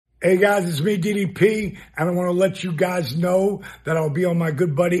Hey guys, it's me, DDP, and I want to let you guys know that I'll be on my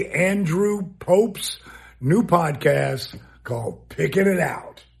good buddy Andrew Pope's new podcast called Picking It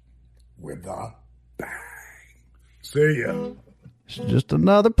Out with a Bang. See ya. It's just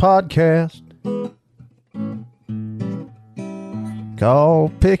another podcast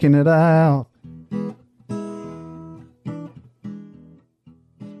called Picking It Out.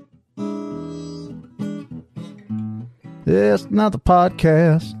 It's another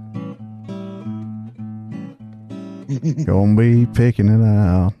podcast. Gonna be picking it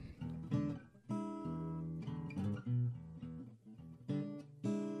out.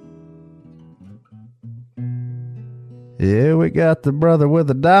 Yeah, we got the brother with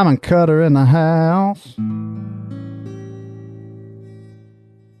the diamond cutter in the house.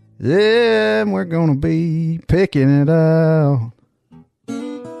 Yeah, and we're gonna be picking it out.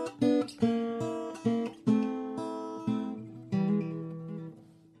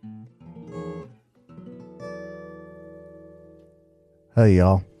 Hey,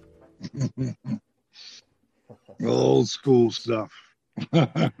 y'all. Old school stuff.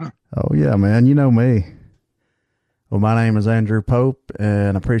 Oh, yeah, man. You know me. Well, my name is Andrew Pope,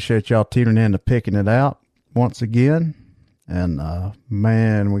 and I appreciate y'all tuning in to Picking It Out once again. And,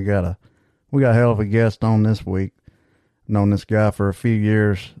 man, we got a hell of a guest on this week. Known this guy for a few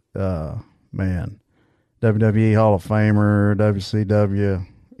years. Man, WWE Hall of Famer, WCW,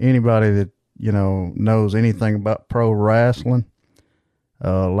 anybody that, you know, knows anything about pro wrestling,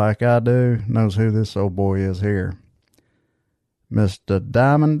 like I do, knows who this old boy is here. Mr.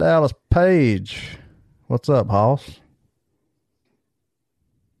 Diamond Dallas Page. What's up, Hoss?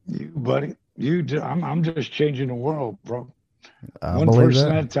 You, buddy. I'm just changing the world, bro. One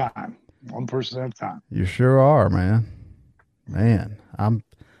person at a time. One person at a time. You sure are, man. Man, I'm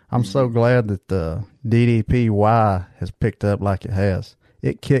so glad that the DDPY has picked up like it has.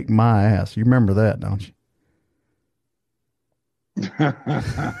 It kicked my ass. You remember that, don't you?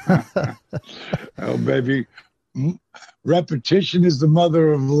 Oh, baby. Repetition is the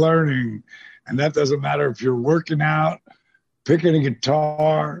mother of learning. And that doesn't matter if you're working out, picking a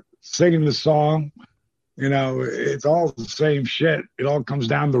guitar, singing the song. You know, it's all the same shit. It all comes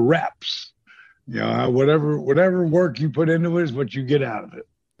down to reps. You know, whatever work you put into it is what you get out of it.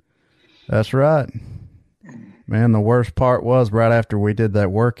 That's right. Man, the worst part was right after we did that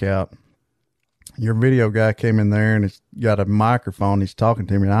workout, your video guy came in there and he's got a microphone. He's talking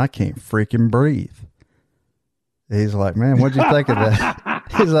to me and I can't freaking breathe. He's like, man, what'd you think of that?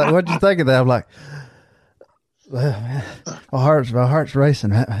 He's like, what'd you think of that? I'm like, well, man, my heart's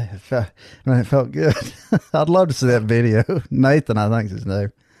racing. Man, it felt good. I'd love to see that video. Nathan, I think is his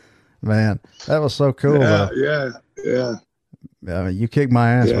name. Man, that was so cool. Yeah. I mean, you kicked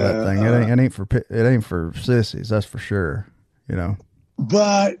my ass with that thing. It ain't for sissies, that's for sure. You know.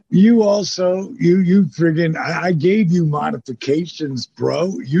 But you also, you friggin', I gave you modifications,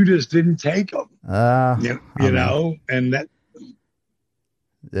 bro. You just didn't take them. You know, and that.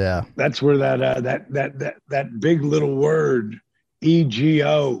 Yeah. That's where that big little word,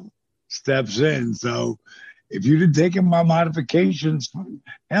 EGO, steps in. So if you'd have taken my modifications,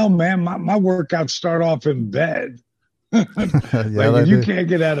 hell, man, my workouts start off in bed. Yeah, like if you can't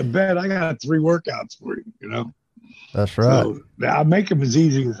get out of bed, I got 3 workouts for you, you know? That's right. So I make them as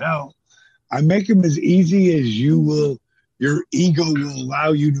easy as hell. I make them as easy as your ego will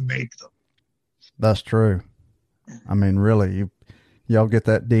allow you to make them. That's true. I mean, really, y'all get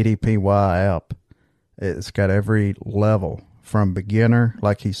that DDPY app. It's got every level from beginner,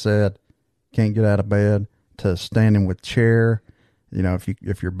 like he said, can't get out of bed, to standing with chair. You know,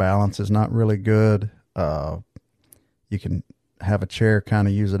 if your balance is not really good, you can have a chair, kind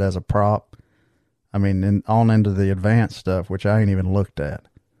of use it as a prop. I mean, on into the advanced stuff, which I ain't even looked at.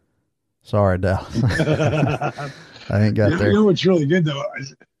 Sorry, Dallas. I ain't got there. You know what's really good though?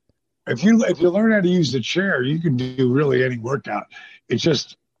 If you learn how to use the chair, you can do really any workout. It's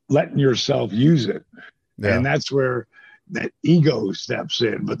just letting yourself use it, and that's where that ego steps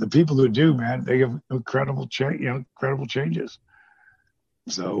in. But the people who do, man, they have incredible changes.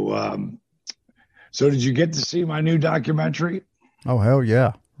 So, so did you get to see my new documentary? Oh hell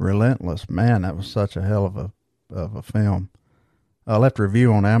yeah! Relentless, man. That was such a hell of a film. I left a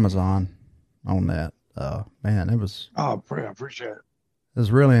review on Amazon on that. Man, it was. Oh, I appreciate it. It was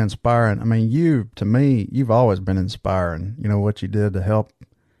really inspiring. I mean, you've always been inspiring. You know what you did to help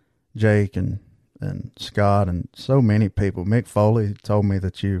Jake and Scott and so many people. Mick Foley told me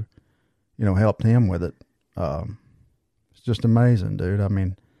that you helped him with it. It's just amazing, dude. I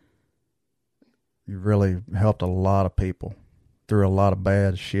mean, you really helped a lot of people through a lot of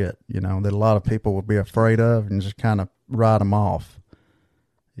bad shit, that a lot of people would be afraid of and just kind of write them off.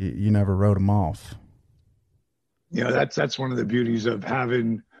 You never wrote them off. You know, that's one of the beauties of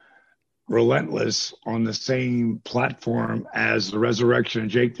having Relentless on the same platform as The Resurrection of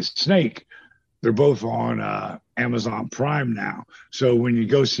Jake the Snake. They're both on Amazon Prime now. So when you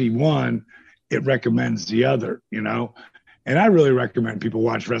go see one, it recommends the other, you know? And I really recommend people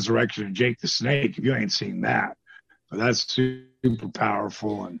watch Resurrection of Jake the Snake if you ain't seen that. But that's super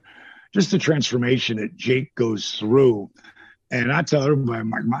powerful. And just the transformation that Jake goes through. And I tell everybody, I'm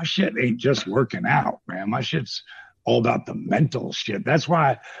like, my shit ain't just working out, man. My shit's all about the mental shit. That's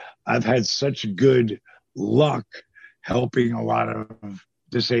why I've had such good luck helping a lot of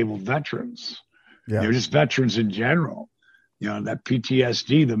disabled veterans. Yeah. You know, just veterans in general. You know, that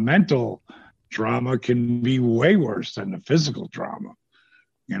PTSD, the mental trauma can be way worse than the physical trauma,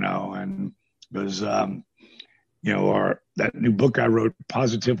 you know, and because, you know, that new book I wrote,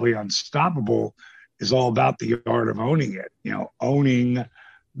 Positively Unstoppable, is all about the art of owning it, you know, owning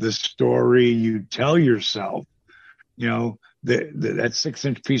the story you tell yourself, you know, that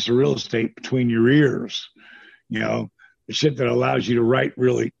 6-inch piece of real estate between your ears, you know, the shit that allows you to write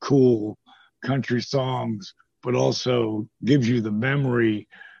really cool country songs, but also gives you the memory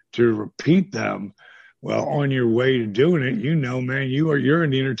to repeat them. Well, on your way to doing it, you know, man, you're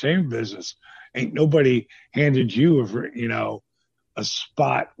in the entertainment business. Ain't nobody handed you a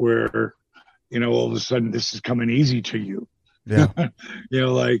spot where, you know, all of a sudden this is coming easy to you. Yeah. You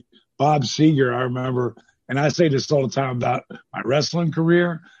know, like Bob Seger, I remember, and I say this all the time about my wrestling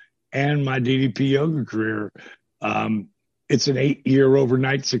career and my DDP yoga career. It's an 8-year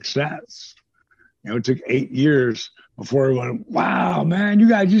overnight success. You know, it took 8 years before I went, wow, man, you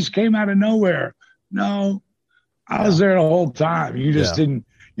guys just came out of nowhere. No, I was there the whole time. You just didn't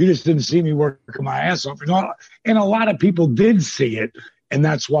see me working my ass off. And a lot of people did see it. And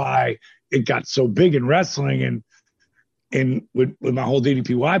that's why it got so big in wrestling. And with my whole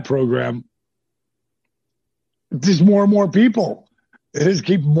DDPY program, there's more and more people. It just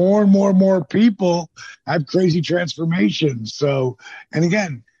keep more and more people have crazy transformations. So, and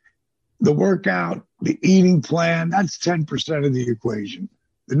again, the workout, the eating plan, that's 10% of the equation.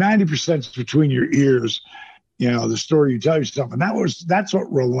 The 90% is between your ears, you know, the story you tell yourself. And that's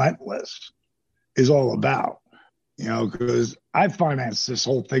what Relentless is all about, you know, because I financed this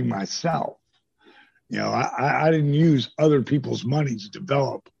whole thing myself. You know, I didn't use other people's money to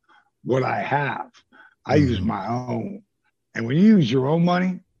develop what I have. I use my own. And when you use your own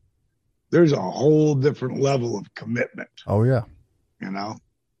money, there's a whole different level of commitment. Oh, yeah. You know?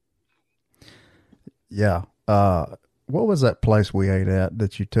 Yeah. What was that place we ate at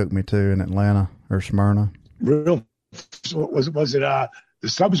that you took me to in Atlanta or Smyrna? Was it the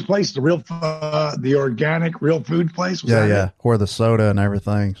Subs place, the organic real food place? Yeah. Where the soda and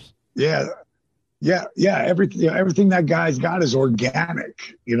everything's. Yeah. Everything that guy's got is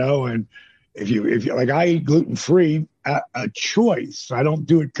organic, you know, and if you like, I eat gluten-free, a choice. I don't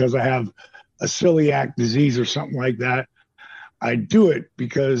do it because I have a celiac disease or something like that. I do it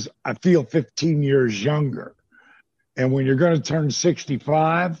because I feel 15 years younger. And when you're going to turn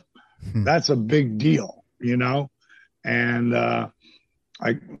 65, that's a big deal, you know? And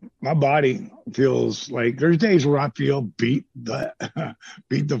my body feels like there's days where I feel beat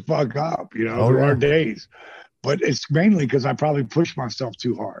the fuck up, you know, there are days. But it's mainly because I probably pushed myself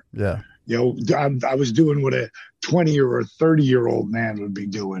too hard. Yeah. You know, I was doing what a 20 or a 30-year-old man would be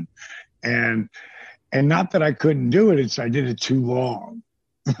doing. And not that I couldn't do it, it's I did it too long.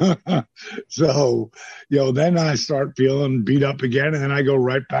 So, you know, then I start feeling beat up again, and then I go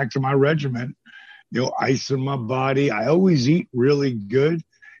right back to my regimen, you know, ice in my body. I always eat really good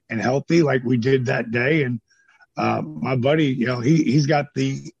and healthy like we did that day. And my buddy, you know, he's got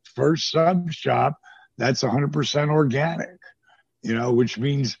the first sub shop that's 100% organic, you know, which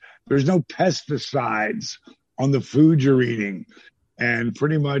means there's no pesticides on the food you're eating. And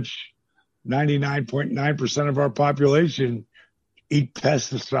pretty much 99.9% of our population eat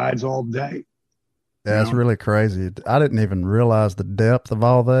pesticides all day. Yeah, that's really crazy. I didn't even realize the depth of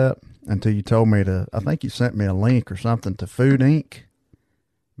all that until you told me I think you sent me a link or something to Food Inc.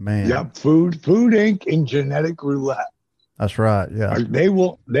 Man. Yep, Food Inc. and Genetic Roulette. That's right. Yeah. They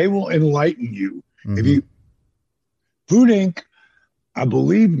will enlighten you. If Food Inc., I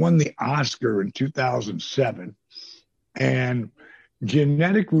believe, won the Oscar in 2007, and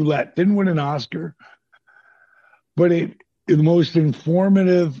Genetic Roulette didn't win an Oscar, but the most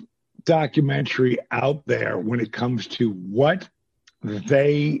informative documentary out there when it comes to what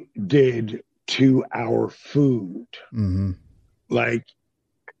they did to our food. Mm-hmm. Like,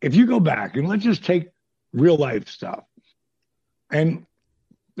 if you go back and let's just take real life stuff, and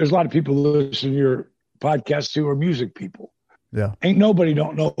there's a lot of people listening to your podcast who are music people. Yeah. Ain't nobody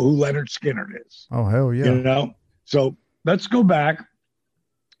don't know who Leonard Skinner is. Oh, hell yeah. You know? So let's go back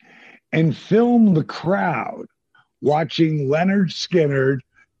and film the crowd watching Leonard Skinner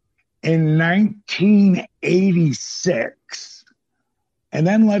in 1986. And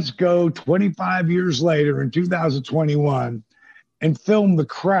then let's go 25 years later in 2021 and film the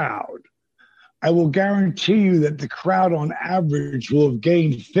crowd. I will guarantee you that the crowd on average will have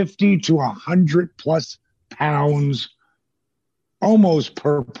gained 50 to 100 plus pounds almost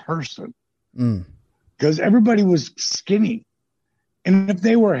per person. Because everybody was skinny. And if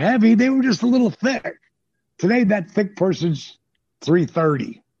they were heavy, they were just a little thick. Today, that thick person's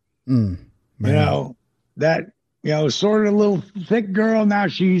 330. You know, that, you know, sort of little thick girl, now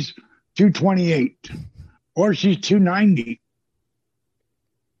she's 228 or she's 290.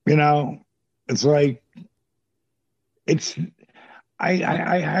 You know, it's like,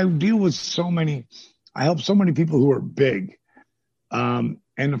 I deal with I help so many people who are big. And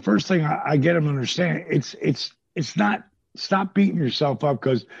the first thing I get them to understand, it's not, stop beating yourself up,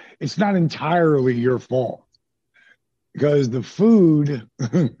 because it's not entirely your fault. Because the food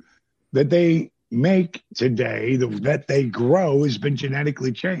that they make today, that they grow, has been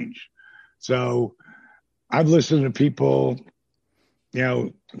genetically changed. So I've listened to people, you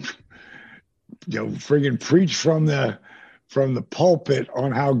know, friggin' preach from the pulpit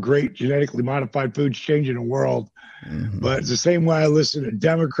on how great genetically modified food's changing the world. But it's the same way I listen to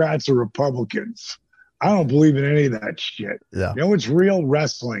Democrats or Republicans. I don't believe in any of that shit. Yeah. You know what's real?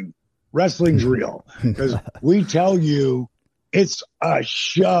 Wrestling. Wrestling's real, because we tell you it's a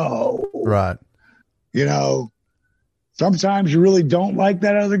show. Right. You know, sometimes you really don't like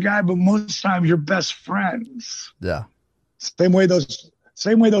that other guy, but most times you're best friends. Yeah. Same way those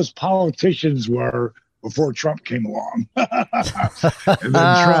politicians were before Trump came along. And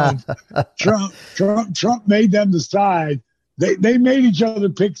then Trump made them decide. They made each other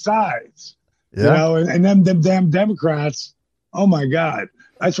pick sides. Yeah. You know, and them damn Democrats. Oh my God.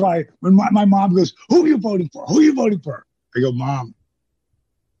 That's why when my mom goes, "Who are you voting for? Who are you voting for?" I go, "Mom,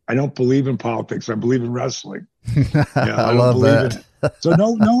 I don't believe in politics. I believe in wrestling." I love that. So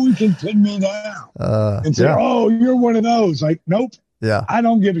no one can pin me down and say, "Oh, you're one of those." Like, nope. Yeah. I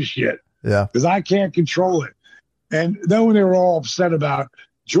don't give a shit. Yeah. Because I can't control it. And then when they were all upset about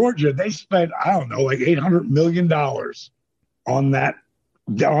Georgia, they spent, I don't know, like $800 million on that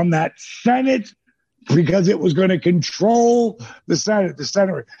Senate, because it was going to control the Senate. The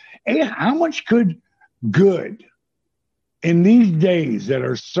Senate. And how much could good in these days that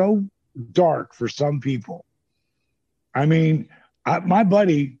are so dark for some people? I mean, my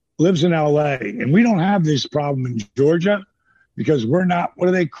buddy lives in LA, and we don't have this problem in Georgia because we're not, what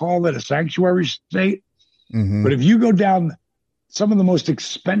do they call it, a sanctuary state? But if you go down some of the most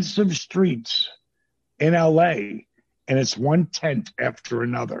expensive streets in LA, and it's one tent after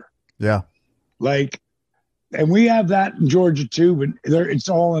another. Yeah. Like, and we have that in Georgia too, but it's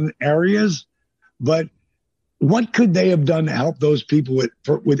all in areas. But what could they have done to help those people with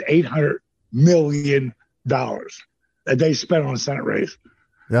 $800 million that they spent on a Senate race?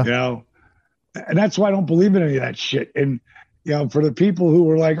 Yeah. You know, and that's why I don't believe in any of that shit. And, you know, for the people who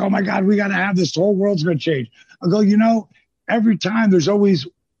were like, "Oh my God, we got to have this, the whole world's going to change." I go, you know, every time there's always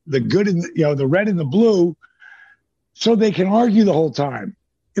the good and the red and the blue, so they can argue the whole time.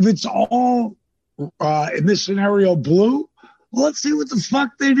 If it's all in this scenario blue, well, let's see what the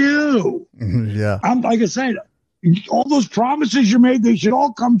fuck they do. Yeah. Like I said, all those promises you made, they should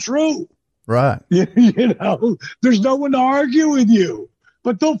all come true. Right. You know, there's no one to argue with you.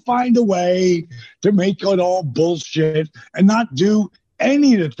 But they'll find a way to make it all bullshit and not do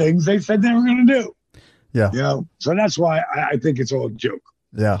any of the things they said they were going to do. Yeah. You know, so that's why I think it's all a joke.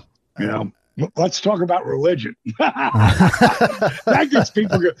 Yeah. You know, let's talk about religion. That gets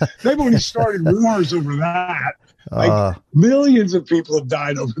people good. They've already started wars over that. Like millions of people have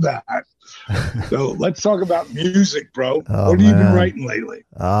died over that. So let's talk about music, bro. What have you been writing lately?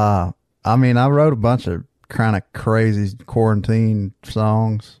 I mean, I wrote a bunch of kind of crazy quarantine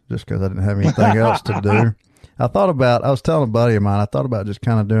songs just because I didn't have anything else to do. I was telling a buddy of mine, I thought about just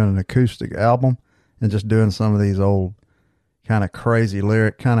kind of doing an acoustic album and just doing some of these old kind of crazy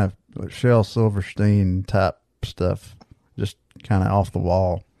lyric, kind of Shel Silverstein type stuff, just kind of off the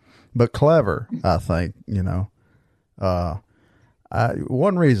wall, but clever, I think, you know.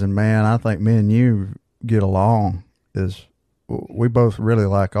 One reason, man, I think me and you get along is we both really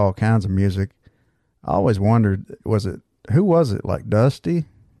like all kinds of music. I always wondered, who was it, like Dusty,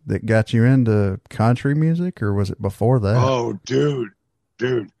 that got you into country music, or was it before that? Oh, dude.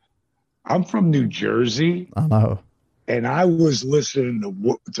 I'm from New Jersey. I know. And I was listening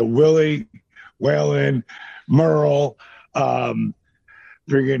to Willie, Waylon, Merle.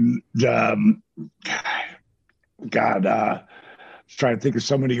 Friggin', trying to think of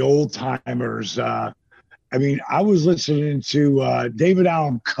some of the old timers. I was listening to David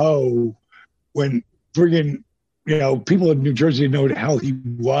Allan Coe when friggin', people in New Jersey know the hell he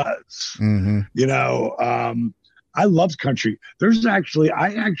was. Mm-hmm. I loved country.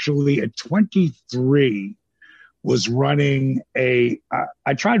 I actually at 23 was running I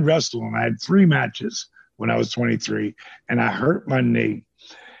tried wrestling. I had 3 matches when I was 23 and I hurt my knee.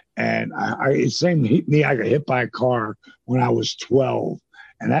 And same knee, I got hit by a car when I was 12.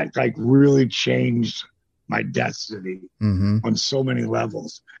 And that like really changed my destiny on so many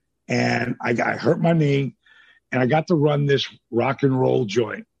levels. And I hurt my knee and I got to run this rock and roll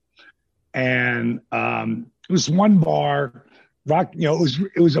joint. And it was one bar,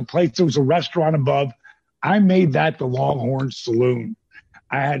 it was a place, there was a restaurant above. I made that the Longhorn Saloon.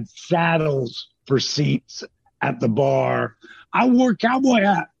 I had saddles for seats at the bar. I wore a cowboy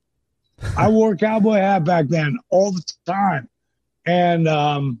hat. Back then all the time. And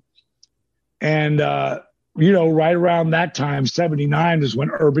right around that time, 79 is when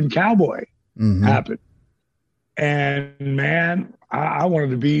Urban Cowboy happened. And man, I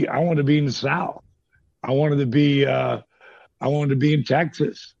wanted to be in the South. I wanted to be in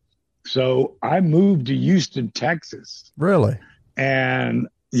Texas. So I moved to Houston, Texas. Really? And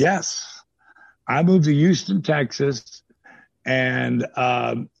yes, I moved to Houston, Texas, and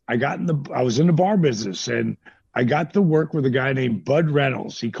I was in the bar business, and I got to work with a guy named Bud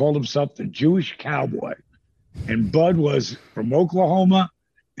Reynolds. He called himself the Jewish Cowboy, and Bud was from Oklahoma,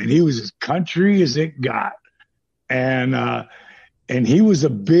 and he was as country as it got, and he was a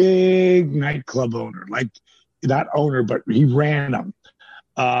big nightclub owner, like not owner, but he ran them.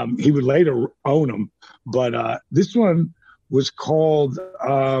 He would later own them, but this one was called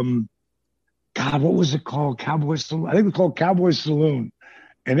what was it called? Cowboy Saloon. I think it was called Cowboy Saloon,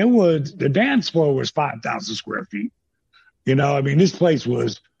 and the dance floor was 5,000 square feet. This place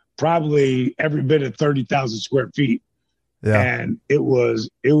was probably every bit of 30,000 square feet, and it was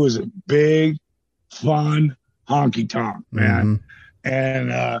a big, fun honky tonk, man.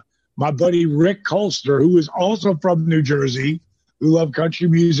 And my buddy Rick Colster, who was also from New Jersey, who loved country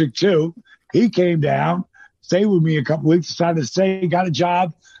music too, he came down, stayed with me a couple weeks, decided to stay, got a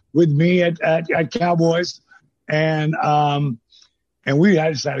job with me at Cowboys, and we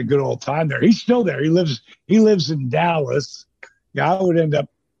just had a good old time there. He's still there. He lives in Dallas. Yeah, I would end up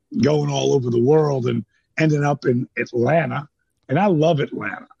going all over the world and ending up in Atlanta, and I love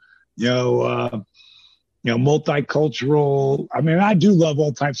Atlanta. Multicultural. I do love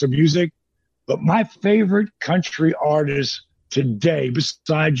all types of music, but my favorite country artist today,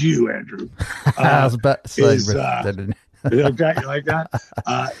 besides you, Andrew, I was about to say, okay, you like that?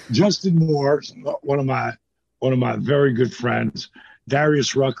 Justin Moore, one of my very good friends.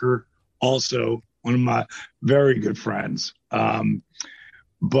 Darius Rucker, also one of my very good friends. But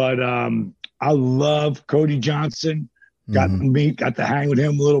I love Cody Johnson. Got to hang with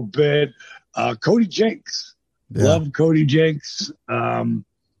him a little bit. Cody Jinks, love Cody Jinks. Have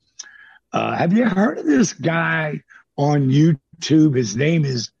you heard of this guy on YouTube? His name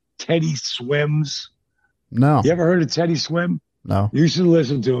is Teddy Swims. No. You ever heard of Teddy Swim? No. You should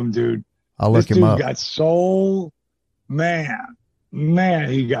listen to him, dude. I'll look him up. This dude got soul. Man,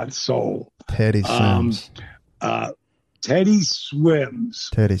 he got soul. Teddy Swims. Teddy Swims.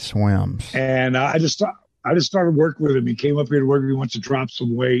 Teddy Swims. And I just started working with him. He came up here to work. He wants to drop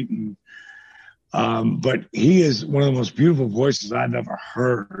some weight, and but he is one of the most beautiful voices I've ever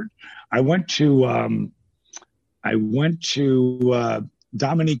heard. I went to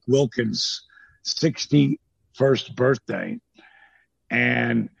Dominique Wilkins' 61st birthday,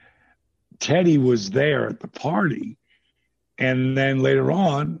 and Teddy was there at the party. And then later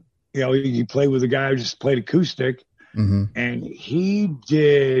on, he played with a guy who just played acoustic, and he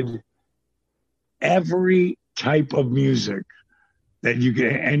did every type of music that you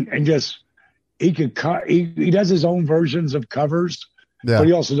can, and just he could cut. He does his own versions of covers, but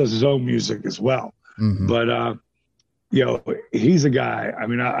he also does his own music as well. But he's a guy.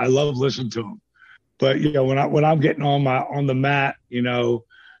 I love listening to him. But when I'm getting on the mat,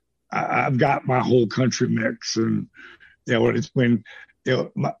 I've got my whole country mix, and there's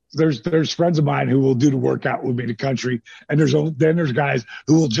friends of mine who will do the workout with me to country, and there's guys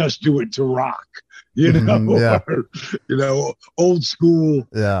who will just do it to rock, or, old school,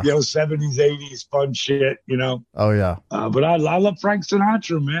 70s, 80s fun shit, Oh yeah. But I love Frank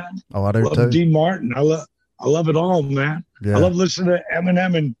Sinatra, man. Oh, I do love too. Dean Martin. I love it all, man. Yeah. I love listening to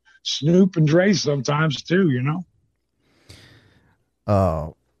Eminem and Snoop and Dre sometimes too,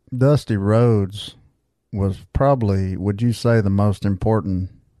 Dusty Rhodes was probably, would you say, the most important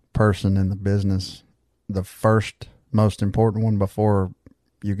person in the business, the first most important one before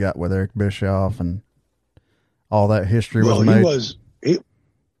you got with Eric Bischoff and all that history was made?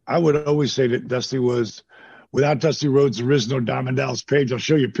 I would always say that Dusty was, without Dusty Rhodes, there is no Diamond Dallas Page. I'll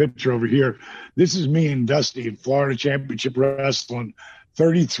show you a picture over here. This is me and Dusty in Florida Championship Wrestling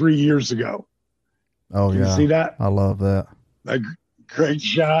 33 years ago. Oh, Can yeah. you see that? I love that. A great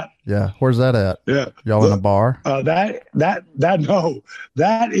shot. Yeah. Where's that at? Yeah. Y'all in a bar? No, that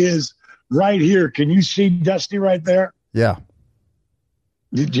is right here. Can you see Dusty right there? Yeah.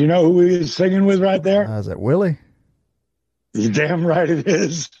 Did you know who he is singing with right there? Is it Willie? You're damn right it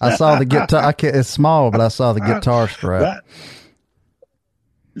is. I saw the guitar. It's small, but I saw the guitar strap.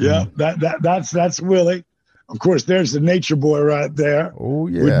 That's Willie. Of course, there's the Nature Boy right there. Oh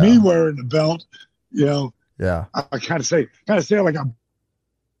yeah. With me wearing the belt, you know. Yeah. I kind of say like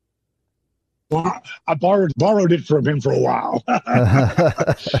I borrowed it from him for a while.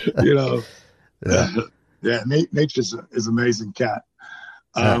 You know. Yeah. Nate is an amazing cat.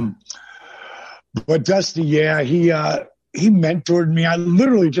 But Dusty, he mentored me. I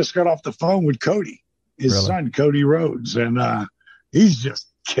literally just got off the phone with Cody, his son, Cody Rhodes, and he's just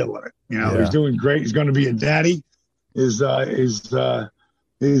killing it. You know, he's doing great. He's going to be a daddy. His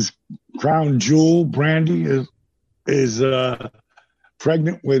crown jewel, Brandy, is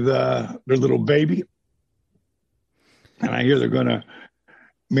pregnant with their little baby, and I hear they're going to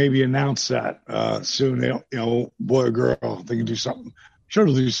maybe announce that soon. They don't, you know, boy or girl, they can do something. Sure,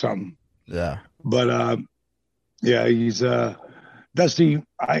 they'll do something. Yeah, but he's Dusty.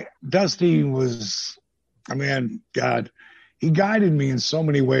 Dusty was, God, he guided me in so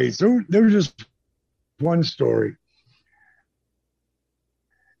many ways. There was just one story.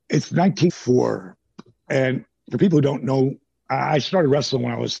 It's 1904, and for people who don't know, I started wrestling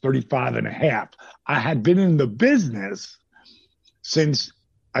when I was 35 and a half. I had been in the business since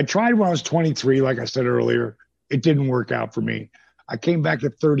I tried when I was 23, like I said earlier. It didn't work out for me. I came back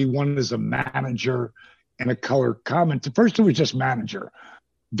at 31 as a manager and a color commentator. First, it was just manager.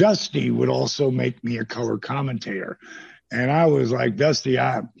 Dusty would also make me a color commentator. And I was like, Dusty,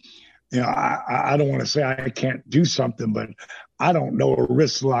 I don't want to say I can't do something, but I don't know a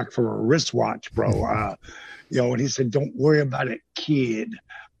wrist lock from a wristwatch, bro. And he said, don't worry about it, kid.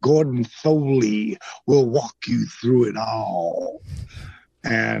 Gordon Foley will walk you through it all.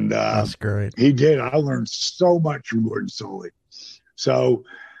 And that's great. He did. I learned so much from Gordon Foley. So,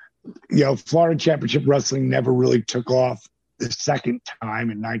 Florida Championship Wrestling never really took off the second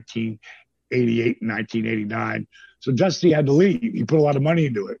time in 1988 and 1989. So Dusty had to leave. He put a lot of money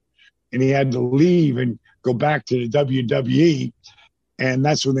into it. And he had to leave and go back to the WWE. And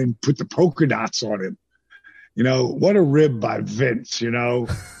that's when they put the polka dots on him. What a rib by Vince,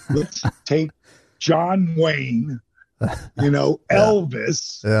 Let's take John Wayne,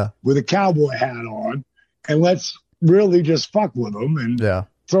 Elvis with a cowboy hat on, and let's really just fuck with him and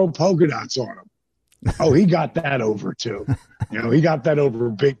throw polka dots on him. Oh, he got that over too. He got that over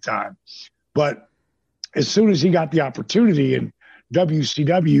big time. But as soon as he got the opportunity, and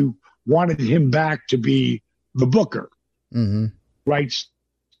WCW wanted him back to be the booker, writes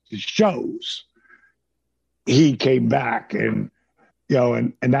the shows, he came back, and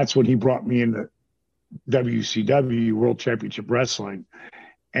and that's when he brought me into WCW, World Championship Wrestling.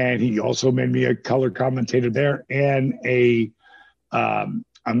 And he also made me a color commentator there and a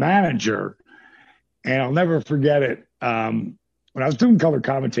manager. And I'll never forget it. When I was doing color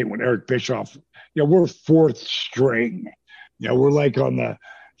commentating with Eric Bischoff, we're fourth string. We're like on the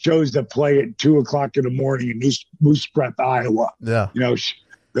shows that play at 2:00 in the morning in Moose Breath, Iowa. Yeah.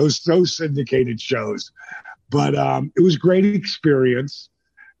 Those syndicated shows. But it was a great experience.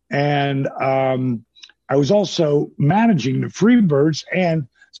 And I was also managing the Freebirds and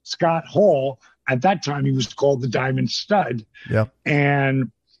Scott Hall. At that time, he was called the Diamond Stud. Yeah.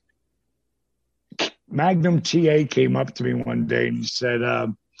 And Magnum TA came up to me one day and he said,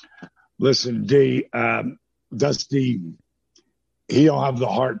 listen, D, Dusty, he don't have the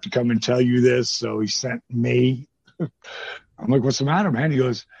heart to come and tell you this. So he sent me. I'm like, what's the matter, man? He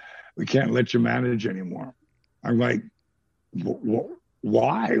goes, we can't let you manage anymore. I'm like,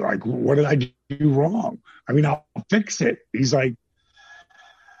 why? Like, what did I do wrong? I'll fix it. He's like,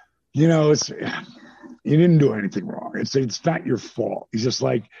 you didn't do anything wrong. It's not your fault. He's just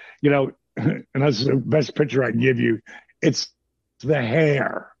like, and that's the best picture I can give you. It's the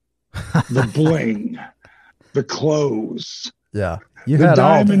hair, the bling, the clothes. Yeah. You had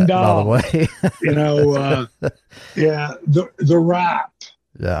diamond all that, doll, by the way. The rap.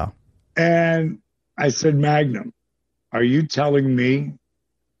 Yeah. And I said, Magnum, are you telling me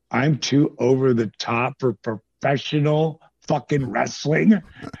I'm too over the top for professional fucking wrestling.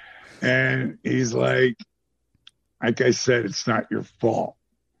 And he's like I said, it's not your fault.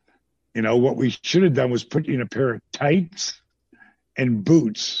 You know, what we should have done was put you in a pair of tights and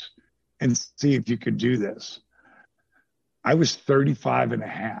boots and see if you could do this. I was 35 and a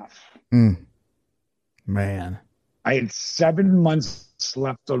half. Man. I had 7 months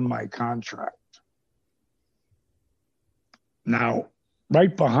left on my contract. Now,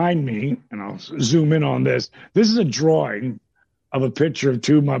 right behind me, and I'll zoom in on this, this is a drawing of a picture of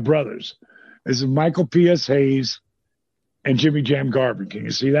two of my brothers. This is Michael P.S. Hayes and Jimmy Jam Garvin. Can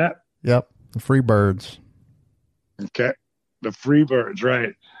you see that? Yep. The Freebirds. Okay. The Freebirds,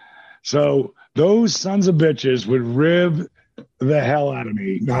 right. So those sons of bitches would rib the hell out of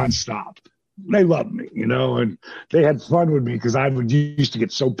me nonstop. They loved me, you know, and they had fun with me because I used to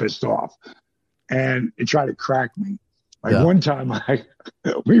get so pissed off. And it tried to crack me. Like one time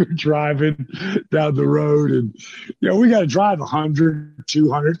we were driving down the road and, you know, we got to drive 100,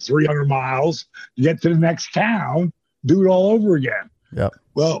 200, 300 miles to get to the next town, do it all over again. Yep.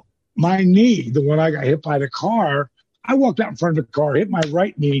 Well, my knee, the one I got hit by the car, I walked out in front of the car, hit my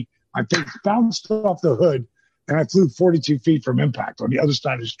right knee, my face bounced off the hood, and I flew 42 feet from impact on the other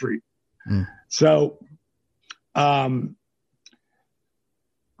side of the street. So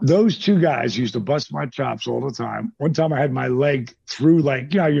those two guys used to bust my chops all the time. One time I had my leg through,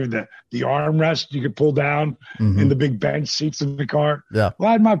 like, you know, you have the armrest you could pull down in the big bench seats in the car. Yeah. Well,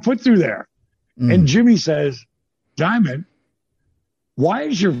 I had my foot through there. And Jimmy says, Diamond, why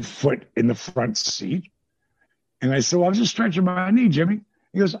is your foot in the front seat? And I said, well, I was just stretching my knee, Jimmy.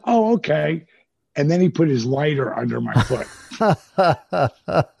 He goes, oh, okay. And then he put his lighter under my foot.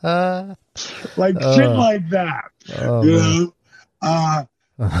 Like shit like that. You know?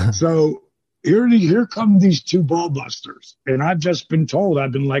 So here come these two ball busters. And I've just been told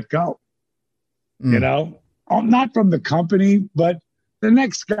I've been let go. You know? Not from the company, but the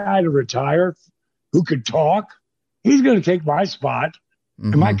next guy to retire who could talk, he's going to take my spot.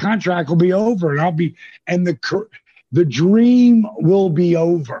 And my contract will be over, and the dream will be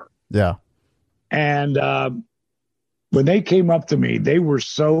over. Yeah. And when they came up to me, they were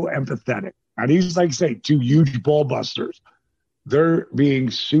so empathetic. Now, these, like I say, two huge ball busters. They're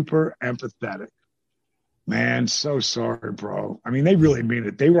being super empathetic. Man, so sorry, bro. I mean, they really mean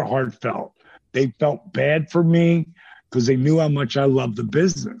it. They were heartfelt. They felt bad for me because they knew how much I loved the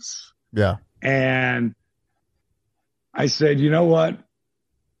business. Yeah. And I said, you know what?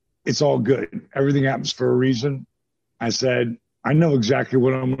 It's all good. Everything happens for a reason. I said, I know exactly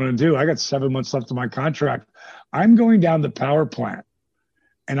what I'm going to do. I got 7 months left of my contract. I'm going down the power plant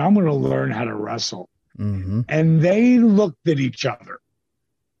and I'm going to learn how to wrestle. And they looked at each other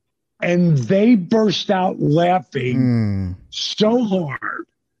and they burst out laughing so hard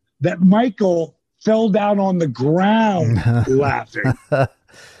that Michael fell down on the ground laughing.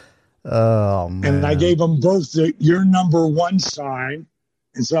 Oh, man. And I gave them both your number one sign.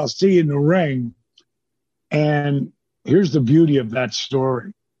 And so I'll see you in the ring. And here's the beauty of that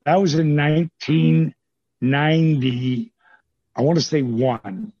story. That was in 1990. I want to say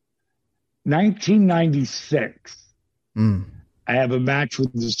 1996. I have a match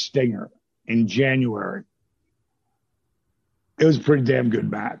with the Stinger in January. It was a pretty damn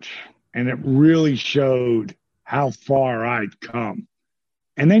good match. And it really showed how far I'd come.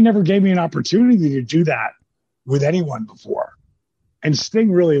 And they never gave me an opportunity to do that with anyone before. And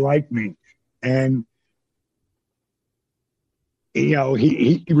Sting really liked me. And, you know,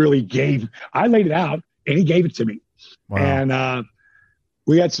 he really I laid it out and he gave it to me. Wow. And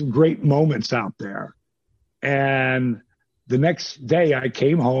we had some great moments out there. And the next day I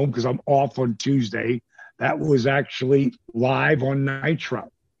came home because I'm off on Tuesday. That was actually live on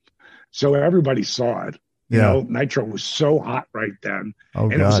Nitro. So everybody saw it. You know, Nitro was so hot right then.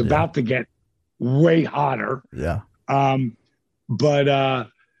 And it was about to get way hotter. Yeah. But I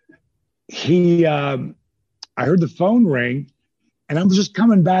heard the phone ring and I was just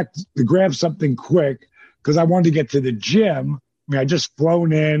coming back to grab something quick because I wanted to get to the gym. I mean, I just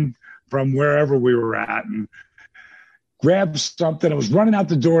flown in from wherever we were at and grabbed something. I was running out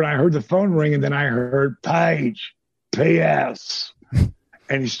the door and I heard the phone ring and then I heard Page, P.S.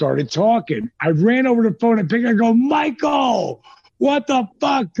 And he started talking. I ran over the phone and picked it and go, Michael, what the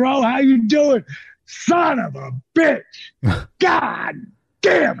fuck, bro? How you doing? Son of a bitch. God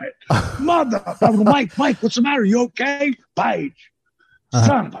damn it. Motherfucker. Mike, what's the matter? You okay? Page.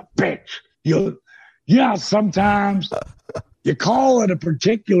 Son of a bitch. You know, sometimes you call at a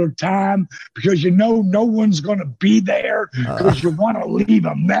particular time because you know no one's going to be there because you want to leave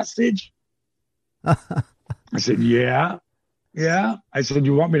a message. I said, yeah. Yeah. I said,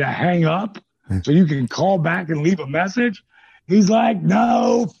 you want me to hang up so you can call back and leave a message? He's like,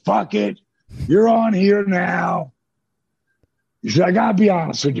 no, fuck it. You're on here now. He said, I got to be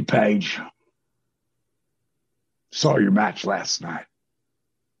honest with you, Paige. Saw your match last night.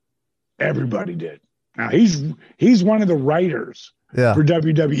 Everybody did. Now, he's one of the writers for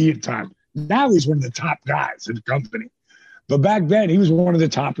WWE at the time. Now he's one of the top guys in the company. But back then, he was one of the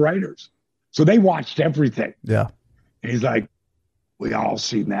top writers. So they watched everything. Yeah. And he's like, we all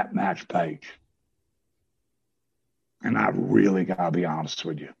seen that match, Paige. And I really got to be honest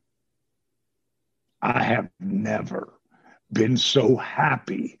with you. I have never been so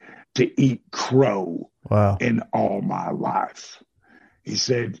happy to eat crow in all my life. He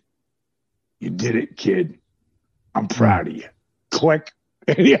said, you did it, kid. I'm proud of you. Click.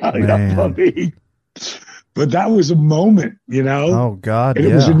 And he hung up on me. But that was a moment, you know? Oh, God, and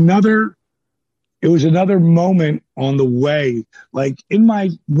it was another moment on the way. Like in my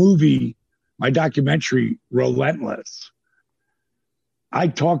movie, my documentary, Relentless, I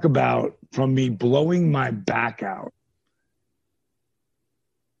talk about from me blowing my back out.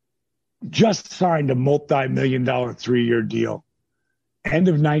 Just signed a multi-million-dollar 3-year deal. End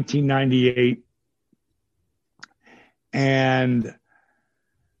of 1998. And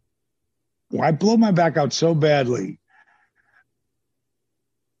I blow my back out so badly.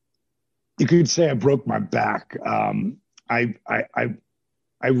 You could say I broke my back. I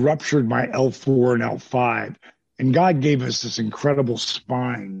ruptured my L4 and L5, and God gave us this incredible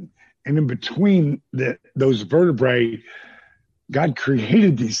spine. And in between those vertebrae, God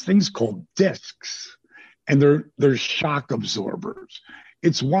created these things called discs, and they're shock absorbers.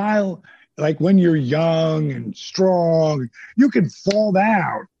 It's wild. Like when you're young and strong, you can fall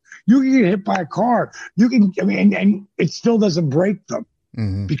down. You can get hit by a car. And it still doesn't break them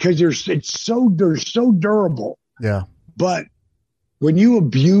because they're so durable. Yeah. But when you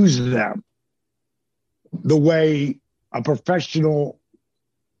abuse them the way a professional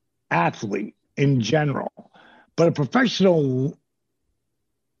athlete in general, but a professional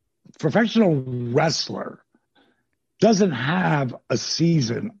wrestler doesn't have a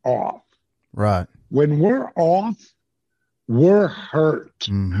season off. Right. When we're off, we're hurt.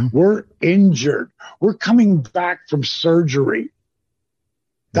 We're injured. We're coming back from surgery.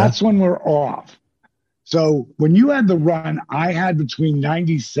 That's when we're off. So when you had the run I had between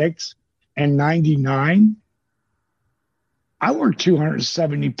 96 and 99, I worked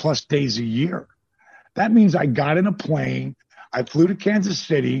 270 plus days a year. That means I got in a plane. I flew to Kansas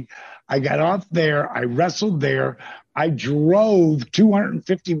City. I got off there. I wrestled there. I drove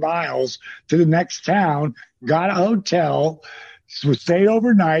 250 miles to the next town, got a hotel, stayed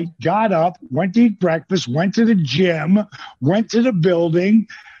overnight, got up, went to eat breakfast, went to the gym, went to the building,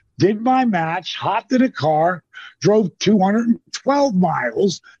 did my match, hopped in a car, drove 212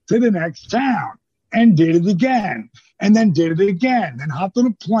 miles to the next town and did it again. And then did it again. Then hopped on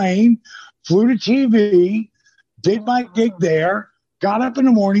a plane, flew to TV, did my gig there, got up in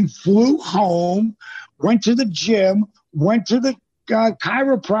the morning, flew home, went to the gym, went to the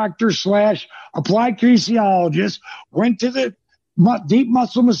chiropractor / applied kinesiologist, went to the deep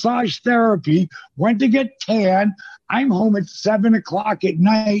muscle massage therapy, went to get tan. I'm home at 7:00 at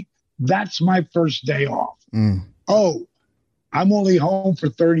night. That's my first day off. Oh, I'm only home for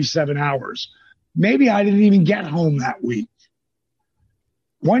 37 hours. Maybe I didn't even get home that week.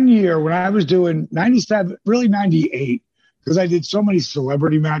 One year when I was doing 97, really 98, because I did so many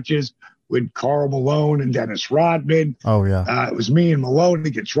celebrity matches with Karl Malone and Dennis Rodman. Oh, yeah. It was me and Malone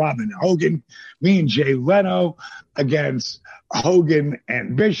against Rodman and Hogan. Me and Jay Leno against Hogan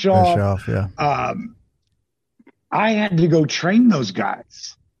and Bischoff. Yeah. I had to go train those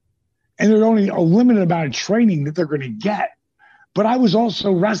guys. And there's only a limited amount of training that they're going to get. But I was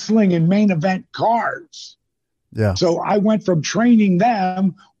also wrestling in main event cards. Yeah. So I went from training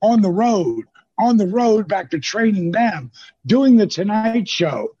them on the road back to training them, doing the Tonight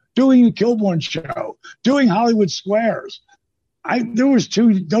Show, doing the Kilborn Show, doing Hollywood Squares. There was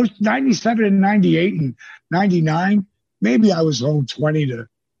those 97 and 98 and 99. Maybe I was home 20 to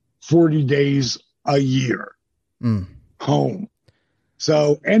 40 days a year home.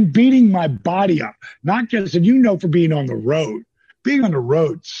 So, and beating my body up, not just, and for being on the road, being on the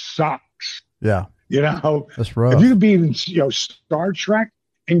road sucks. Yeah. That's rough. If you could be in, Star Trek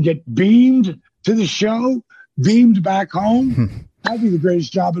and get beamed to the show, beamed back home, that'd be the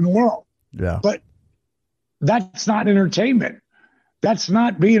greatest job in the world. Yeah. But that's not entertainment. That's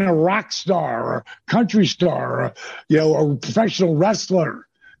not being a rock star or a country star or, a professional wrestler.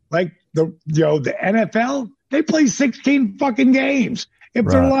 Like the NFL, they play 16 fucking games if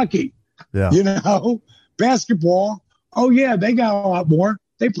they're lucky. Yeah. Basketball, Oh, yeah, they got a lot more.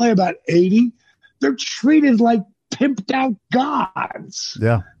 They play about 80. They're treated like pimped out gods.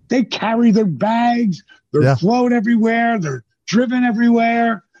 Yeah. They carry their bags. They're flown everywhere. They're driven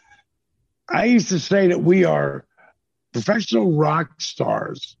everywhere. I used to say that we are professional rock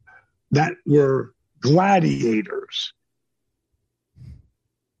stars that were gladiators.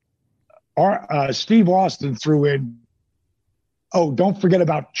 Steve Austin threw in, oh, don't forget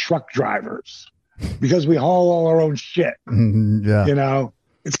about truck drivers, because we haul all our own shit. Yeah. You know,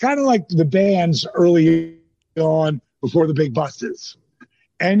 it's kind of like the bands early on before the big buses.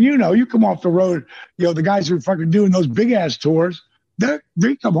 And, you know, you come off the road, you know, the guys who are fucking doing those big ass tours,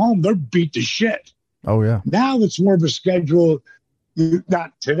 they come home, they're beat to shit. Oh, yeah. Now it's more of a schedule,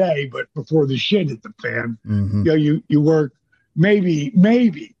 not today, but before the shit hit the fan. Mm-hmm. You know, you work maybe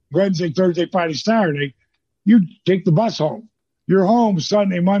Wednesday, Thursday, Friday, Saturday. You take the bus home. You're home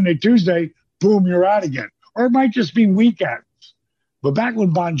Sunday, Monday, Tuesday, boom, you're out again. Or it might just be weekends. But back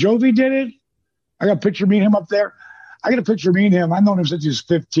when Bon Jovi did it, I got a picture of me and him up there. I got a picture of me and him. I've known him since he was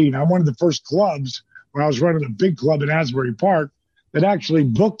 15. I'm one of the first clubs when I was running a big club in Asbury Park that actually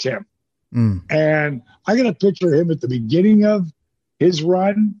booked him. And I got a picture of him at the beginning of his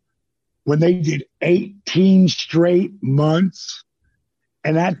run when they did 18 straight months.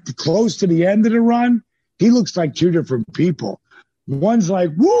 And at close to the end of the run, he looks like two different people. One's like,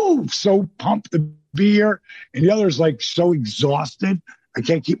 woo, so pumped to be here. And the other's like so exhausted, I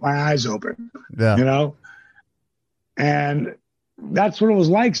can't keep my eyes open. Yeah. You know? And that's what it was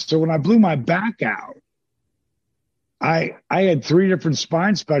like. So when I blew my back out, I had 3 different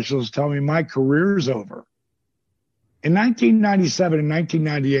spine specialists tell me my career's over. In 1997 and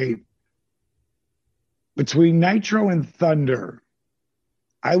 1998, between Nitro and Thunder,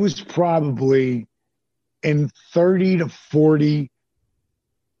 I was probably in 30 to 40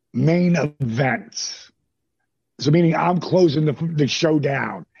 main events. So meaning I'm closing the show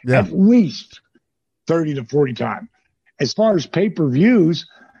down at least 30 to 40 times. As far as pay-per-views,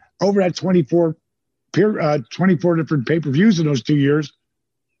 over that 24 different pay-per-views in those 2 years,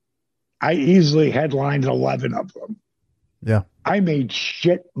 I easily headlined 11 of them. Yeah. I made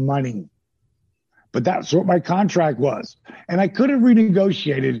shit money. But that's what my contract was. And I could have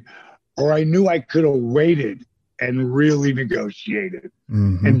renegotiated, or I knew I could have waited and really negotiated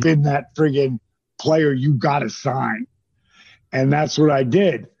and been that friggin' player you got to sign. And that's what I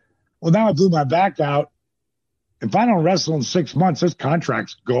did. Well, now I blew my back out. If I don't wrestle in 6 months, this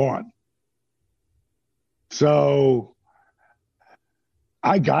contract's gone. So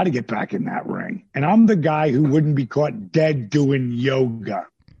I got to get back in that ring. And I'm the guy who wouldn't be caught dead doing yoga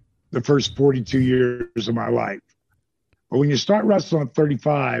the first 42 years of my life. But when you start wrestling at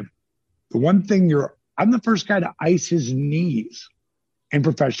 35, the one thing I'm the first guy to ice his knees in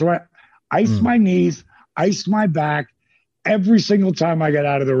professional. Ice my knees, ice my back every single time I got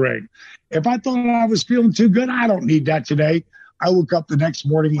out of the ring. If I thought I was feeling too good, I don't need that today. I woke up the next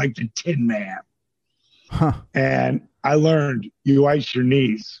morning like the Tin Man. And I learned you ice your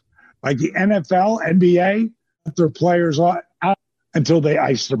knees. Like the NFL, NBA, their players out until they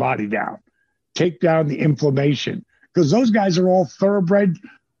ice their body down, take down the inflammation. Because those guys are all thoroughbred,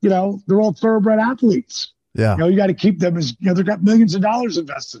 you know, they're all thoroughbred athletes. Yeah. You know, you got to keep them as, you know, they've got millions of dollars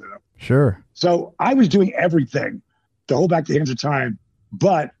invested in them. Sure. So I was doing everything to hold back the hands of time,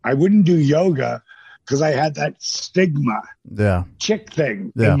 but I wouldn't do yoga because I had that stigma chick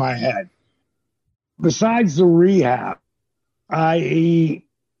thing in my head. Besides the rehab, I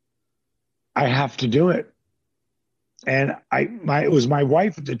have to do it. And it was my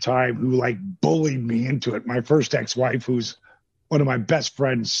wife at the time who like bullied me into it. My first ex-wife, who's one of my best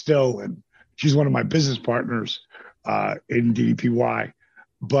friends still, and she's one of my business partners in DDPY.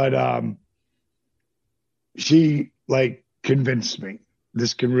 But she like convinced me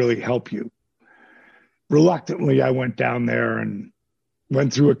this can really help you. Reluctantly, I went down there and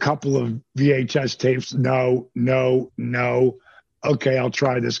went through a couple of VHS tapes. No. Okay, I'll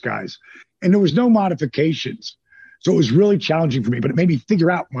try this, guys. And there was no modifications. So it was really challenging for me, but it made me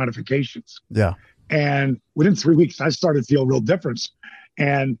figure out modifications. Yeah. And within 3 weeks, I started to feel a real difference.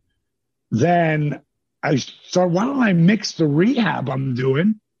 And then I started, why don't I mix the rehab I'm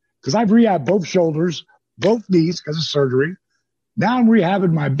doing? Because I've rehabbed both shoulders, both knees because of surgery. Now I'm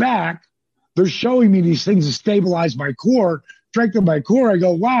rehabbing my back. They're showing me these things to stabilize my core, strengthen my core. I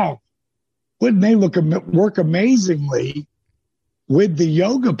go, wow, wouldn't they work amazingly with the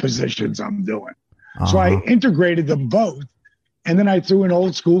yoga positions I'm doing? So I integrated them both. And then I threw in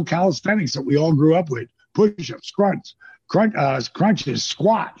old school calisthenics that we all grew up with, push-ups, crunches,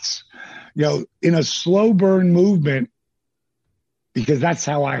 squats, you know, in a slow burn movement, because that's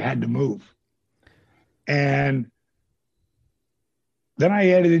how I had to move. And then I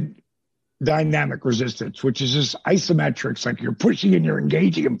added dynamic resistance, which is just isometrics, like you're pushing and you're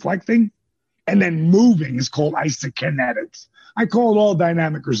engaging and flexing, and then moving is called isokinetics. I call it all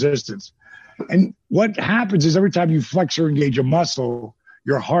dynamic resistance. And what happens is every time you flex or engage a muscle,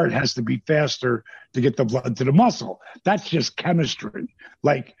 your heart has to beat faster to get the blood to the muscle. That's just chemistry,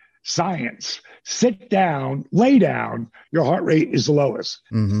 like science. Sit down, lay down, your heart rate is the lowest.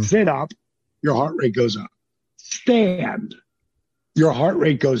 Mm-hmm. Sit up, your heart rate goes up. Stand, your heart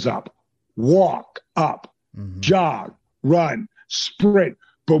rate goes up. Walk up, jog, run, sprint,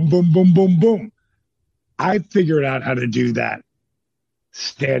 boom, boom, boom, boom, boom. I figured out how to do that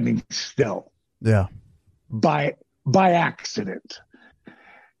standing still. Yeah. By accident.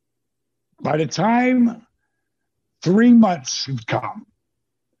 By the time 3 months had come,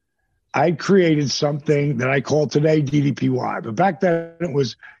 I created something that I call today DDPY. But back then it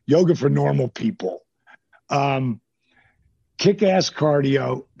was yoga for normal people. Kick-ass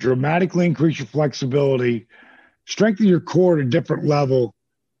cardio, dramatically increase your flexibility, strengthen your core at a different level,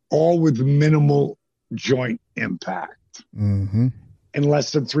 all with minimal joint impact. Mm-hmm. In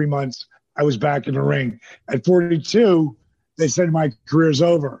less than 3 months, I was back in the ring. At 42, they said my career's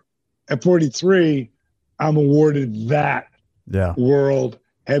over. At 43, I'm awarded that world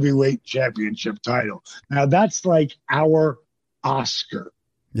heavyweight championship title. Now, that's like our Oscar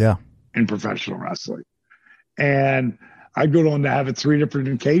in professional wrestling. And I'd go on to have it 3 different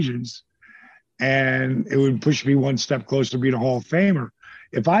occasions, and it would push me one step closer to being a Hall of Famer.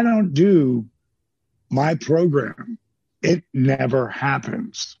 If I don't do my program, it never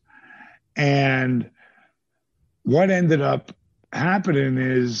happens. And what ended up happening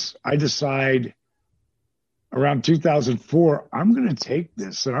is I decide around 2004, I'm going to take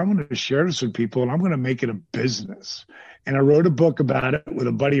this and I'm going to share this with people and I'm going to make it a business. And I wrote a book about it with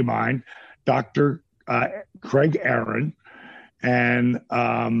a buddy of mine, Dr. Craig Aaron. And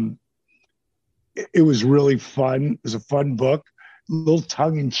it was really fun. It was a fun book, a little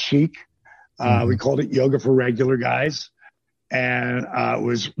tongue in cheek. We called it Yoga for Regular Guys. And it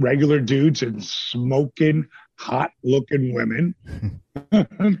was regular dudes and smoking, hot-looking women,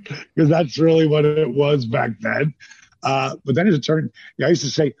 because that's really what it was back then. But then as it turned, I used to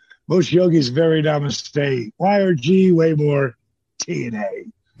say, most yogis very namaste. YRG, way more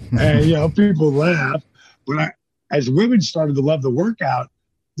TNA. And, people laugh. But as women started to love the workout,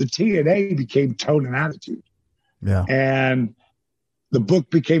 the TNA became tone and attitude. Yeah. And the book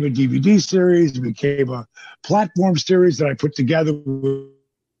became a DVD series, became a platform series that I put together with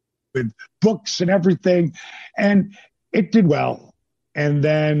books and everything. And it did well. And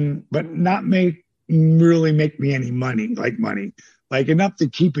then, but not really make me any money, like enough to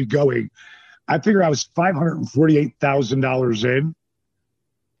keep it going. I figure I was $548,000 in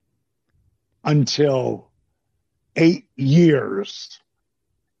until 8 years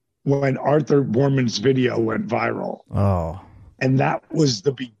when Arthur Borman's video went viral. Oh. And that was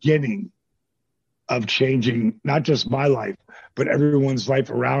the beginning of changing not just my life, but everyone's life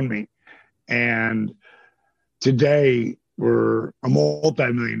around me. And today we're a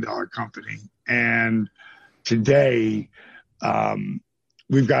multi-million-dollar company. And today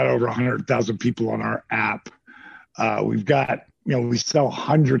we've got over 100,000 people on our app. We've got, we sell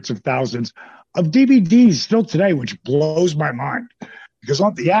hundreds of thousands of DVDs still today, which blows my mind. Because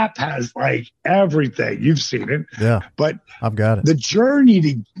the app has like everything. You've seen it. Yeah. But I've got it. The journey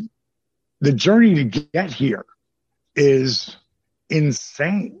to get here is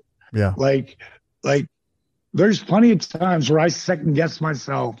insane. Yeah. Like there's plenty of times where I second guess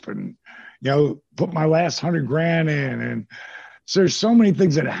myself and, put my last $100,000 in. And so there's so many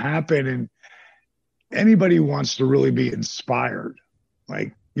things that happen, and anybody who wants to really be inspired,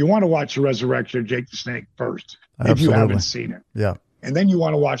 like you want to watch The Resurrection of Jake the Snake first. Absolutely. If you haven't seen it. Yeah. And then you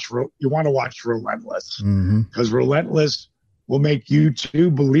want to watch Relentless, Mm-hmm. because Relentless will make you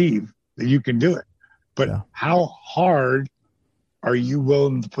too believe that you can do it. But how hard are you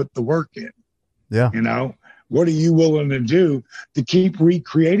willing to put the work in? Yeah. What are you willing to do to keep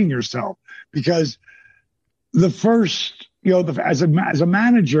recreating yourself? Because the first, as a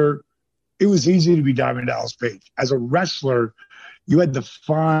manager, it was easy to be Diamond Dallas Page. As a wrestler, you had to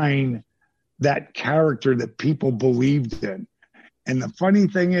find that character that people believed in. And the funny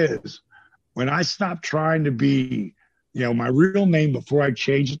thing is, when I stopped trying to be, my real name before I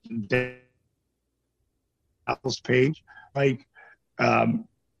changed it to Dallas Page, like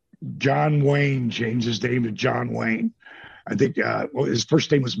John Wayne changed his name to John Wayne. I think his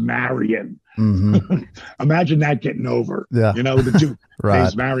first name was Marion. Mm-hmm. Imagine that getting over. Yeah. The Duke Right.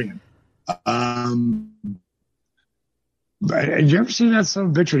 is Marion. But did you ever see that son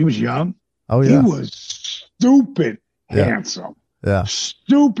of a bitch when he was young? Oh, yeah. He was stupid handsome. Yeah.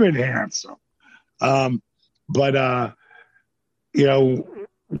 Stupid handsome. But you know,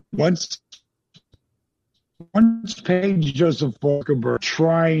 once Paige Joseph Falkenberg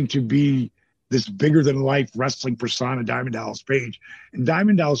trying to be this bigger than life wrestling persona, Diamond Dallas Page, and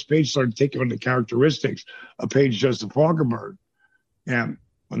Diamond Dallas Page started taking on the characteristics of Paige Joseph Falkenberg. And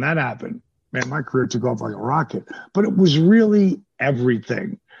when that happened, man, my career took off like a rocket. But it was really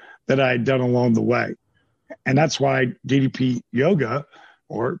everything that I had done along the way. And that's why DDP Yoga,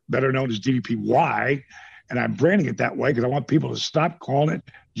 or better known as DDPY, and I'm branding it that way because I want people to stop calling it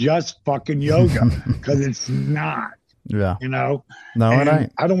just fucking yoga, because it's not. Yeah. You know? No, and it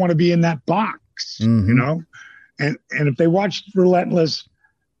ain't. I don't want to be in that box, you know? And if they watch Relentless,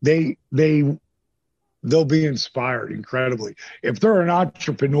 they'll be inspired incredibly. If they're an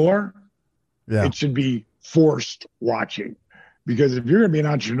entrepreneur, it should be forced watching. Because if you're going to be an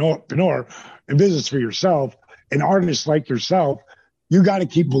entrepreneur in business for yourself, an artist like yourself, you got to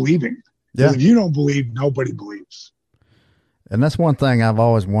keep believing. Because if you don't believe, nobody believes. And that's one thing I've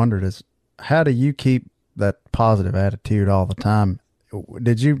always wondered is, how do you keep that positive attitude all the time?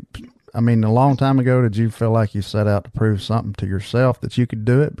 Did you, I mean, a long time ago, did you feel like you set out to prove something to yourself that you could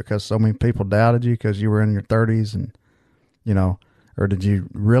do it because so many people doubted you because you were in your 30s and, you know, or did you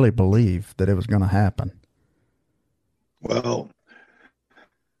really believe that it was going to happen? Well,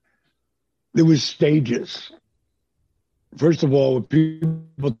 there was stages. First of all, when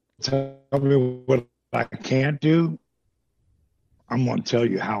people tell me what I can't do, I'm going to tell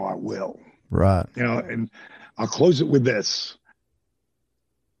you how I will. Right. You know, and I'll close it with this.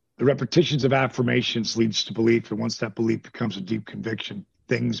 The repetitions of affirmations leads to belief. And once that belief becomes a deep conviction,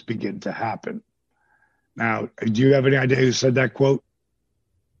 things begin to happen. Now, do you have any idea who said that quote?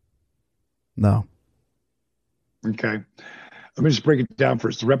 No. Okay. Let me just break it down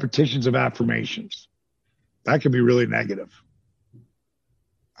first. The repetitions of affirmations. That can be really negative.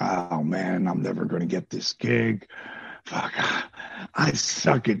 Oh, man, I'm never going to get this gig. Fuck, I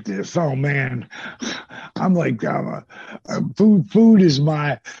suck at this. Oh, man, I'm like, food is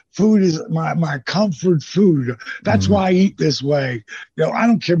my comfort food. That's why I eat this way. You know, I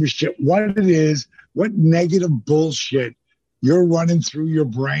don't give a shit what it is, what negative bullshit you're running through your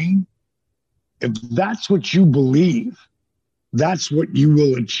brain. If that's what you believe, that's what you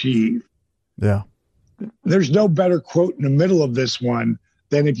will achieve. Yeah. There's no better quote in the middle of this one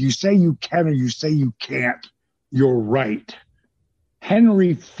than if you say you can or you say you can't, you're right.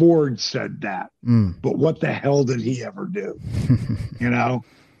 Henry Ford said that, but what the hell did he ever do? You know?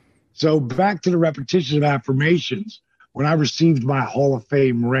 So back to the repetition of affirmations. When I received my Hall of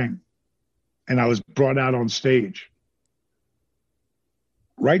Fame ring and I was brought out on stage,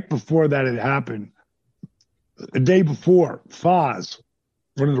 right before that had happened, the day before, Foz,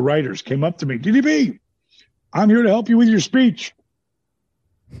 one of the writers, came up to me, DDP, I'm here to help you with your speech.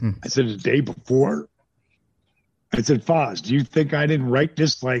 I said, the day before? I said, Foz, do you think I didn't write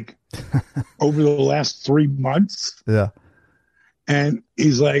this like over the last 3 months? Yeah. And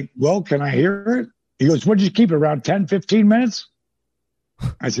he's like, well, can I hear it? He goes, what did you keep it, around 10, 15 minutes?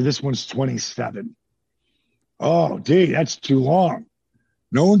 I said, this one's 27. Oh, gee, that's too long.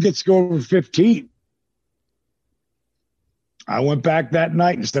 No one gets to go over 15. I went back that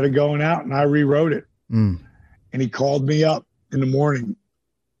night instead of going out and I rewrote it. And he called me up in the morning.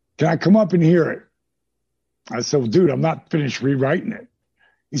 Can I come up and hear it? I said, well, dude, I'm not finished rewriting it.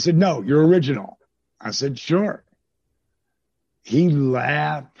 He said, no, you're original. I said, sure. He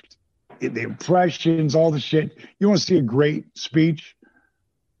laughed. The impressions, all the shit. You want to see a great speech?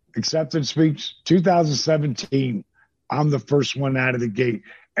 Acceptance speech, 2017. I'm the first one out of the gate.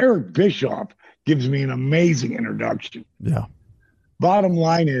 Eric Bischoff gives me an amazing introduction. Yeah. Bottom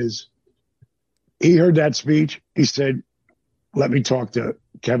line is, he heard that speech. He said, let me talk to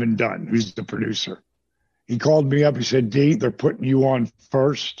Kevin Dunn, who's the producer. He called me up. He said, D, they're putting you on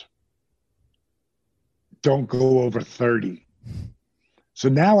first. Don't go over 30. So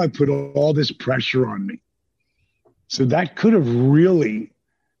now I put all this pressure on me. So that could have really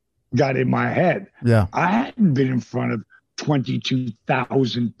got in my head. Yeah. I hadn't been in front of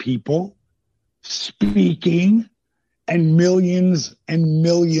 22,000 people speaking and millions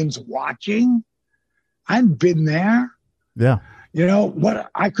watching. I've been there. Yeah. You know what?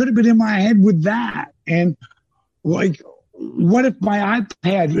 I could have been in my head with that. And like, what if my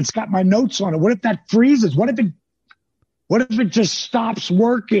iPad, it's got my notes on it? What if that freezes? What if it just stops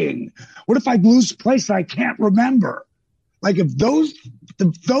working? What if I lose place and I can't remember? Like, if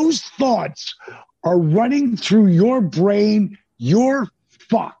those thoughts are running through your brain, you're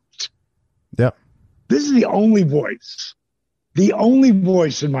fucked. Yep. This is the only voice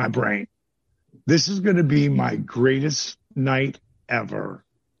in my brain. This is going to be my greatest night ever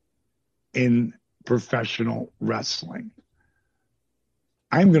in professional wrestling.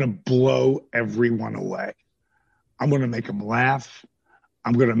 I'm going to blow everyone away. I'm going to make them laugh.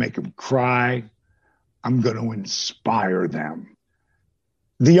 I'm going to make them cry. I'm going to inspire them.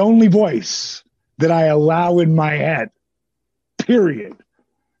 The only voice that I allow in my head, period.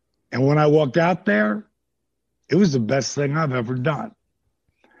 And when I walked out there, it was the best thing I've ever done.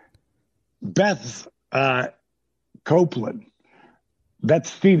 Beth Copeland, Beth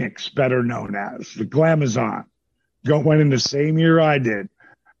Phoenix, better known as the Glamazon, went in the same year I did.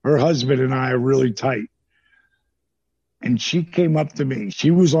 Her husband and I are really tight. And she came up to me.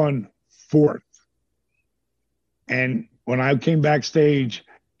 She was on 4th. And when I came backstage,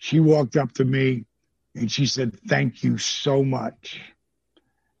 she walked up to me and she said, "Thank you so much."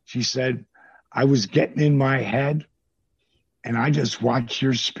 She said, "I was getting in my head and I just watched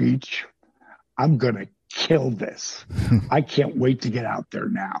your speech. I'm going to kill this. I can't wait to get out there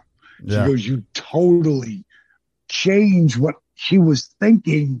now." Yeah. She goes, "You totally changed what she was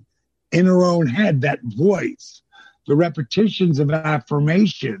thinking in her own head, that voice. The repetitions of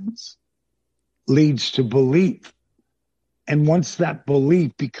affirmations leads to belief. And once that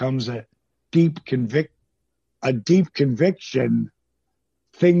belief becomes a deep conviction,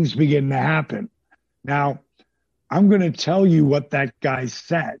 things begin to happen." Now, I'm going to tell you what that guy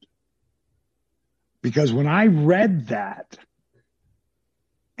said. Because when I read that,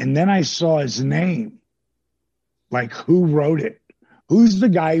 and then I saw his name, like who wrote it? Who's the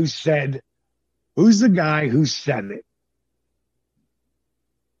guy who said it?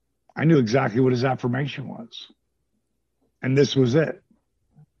 I knew exactly what his affirmation was. And this was it.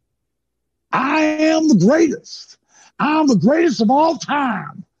 "I am the greatest. I'm the greatest of all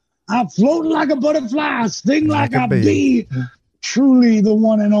time. I float like a butterfly, sting like a bee. Truly the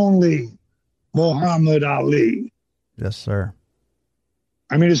one and only Muhammad Ali." Yes, sir.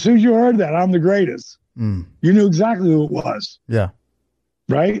 I mean, as soon as you heard that, "I'm the greatest," you knew exactly who it was. Yeah.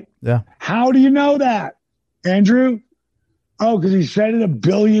 Right? Yeah. How do you know that, Andrew? Oh, because he said it a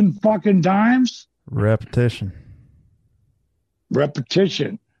billion fucking times? Repetition.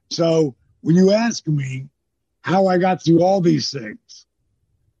 So when you ask me how I got through all these things,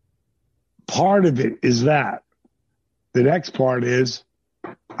 part of it is that. The next part is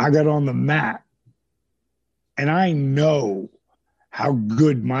I got on the mat and I know how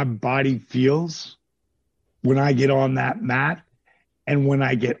good my body feels when I get on that mat and when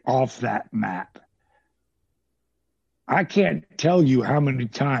I get off that mat. I can't tell you how many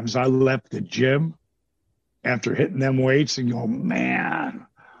times I left the gym after hitting them weights and go, "Man,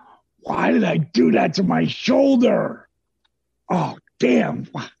 why did I do that to my shoulder? Oh, damn,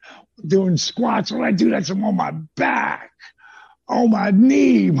 doing squats, when I do that to my back. Oh, my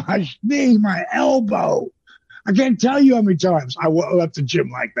knee, my elbow." I can't tell you how many times I left the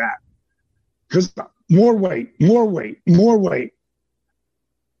gym like that. Because more weight.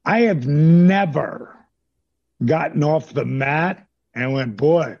 I have never gotten off the mat and went,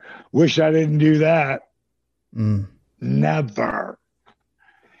 "Boy, wish I didn't do that." Never.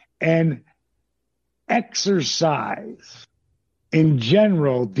 And exercise in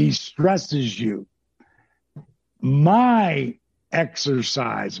general de-stresses you. My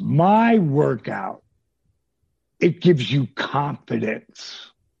exercise, my workout, it gives you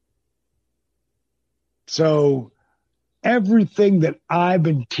confidence. So everything that I've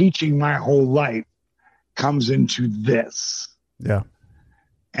been teaching my whole life comes into this. Yeah.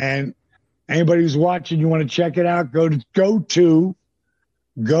 And anybody who's watching, you want to check it out, go to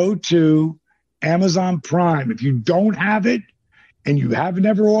Amazon Prime. If you don't have it and you have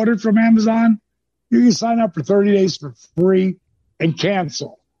never ordered from Amazon, you can sign up for 30 days for free and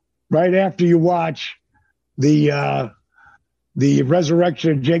cancel right after you watch the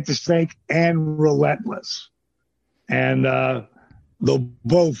Resurrection of Jake the Snake and Relentless. And they'll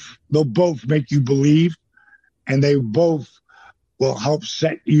both make you believe, and they both will help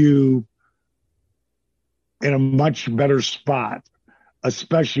set you in a much better spot,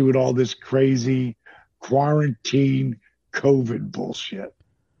 especially with all this crazy quarantine COVID bullshit.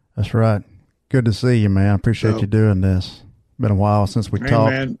 That's right. Good to see you, man. I appreciate you doing this. Been a while since we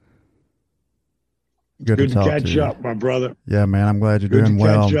talked. Man. Good to talk catch to you. up, my brother. Yeah, man. I'm glad you're doing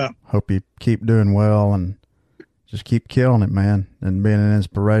well. Hope you keep doing well and just keep killing it, man, and being an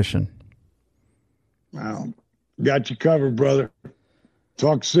inspiration. Well, got you covered, brother.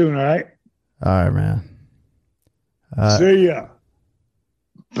 Talk soon, all right? All right, man. See ya.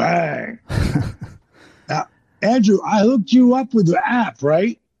 Bang. Now, Andrew, I hooked you up with the app,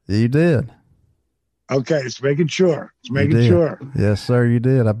 right? You did. Okay, just making sure. Sure. Yes, sir, you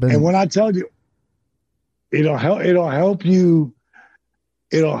did. And when I tell you, it'll help you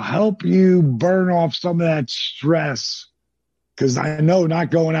it'll help you burn off some of that stress. Because I know not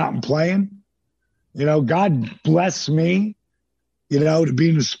going out and playing, God bless me, to be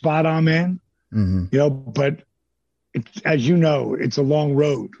in the spot I'm in, but as you know, it's a long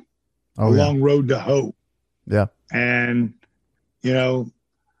road, long road to hope. Yeah. And, I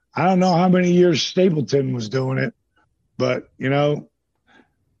don't know how many years Stapleton was doing it, but, that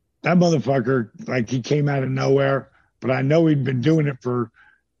motherfucker, like, he came out of nowhere, but I know he'd been doing it for,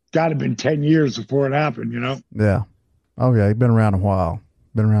 got to been 10 years before it happened, Yeah. Oh, yeah, he's been around a while.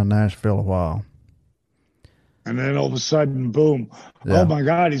 Been around Nashville a while. And then all of a sudden, boom. Yeah. Oh, my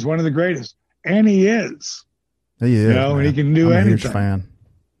God, he's one of the greatest. And he is. He is, and he can do I'm anything. A huge fan.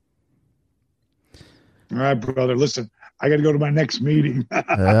 All right, brother, listen, I got to go to my next meeting.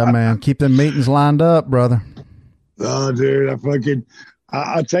 Yeah, man, keep them meetings lined up, brother. Oh, dude,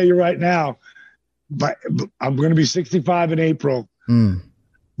 I'll tell you right now, but I'm going to be 65 in April.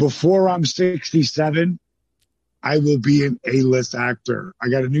 Before I'm 67, I will be an A-list actor. I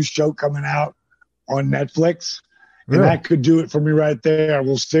got a new show coming out on Netflix, and that could do it for me right there.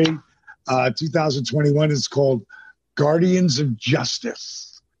 We'll see. 2021 is called Guardians of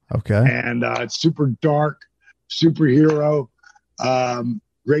Justice. Okay. And it's super dark, superhero,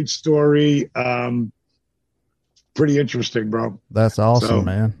 great story, pretty interesting, bro. That's awesome,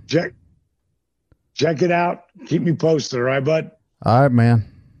 man. Check it out. Keep me posted, all right, bud? All right, man.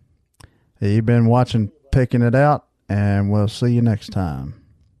 You've been watching Picking It Out, and we'll see you next time.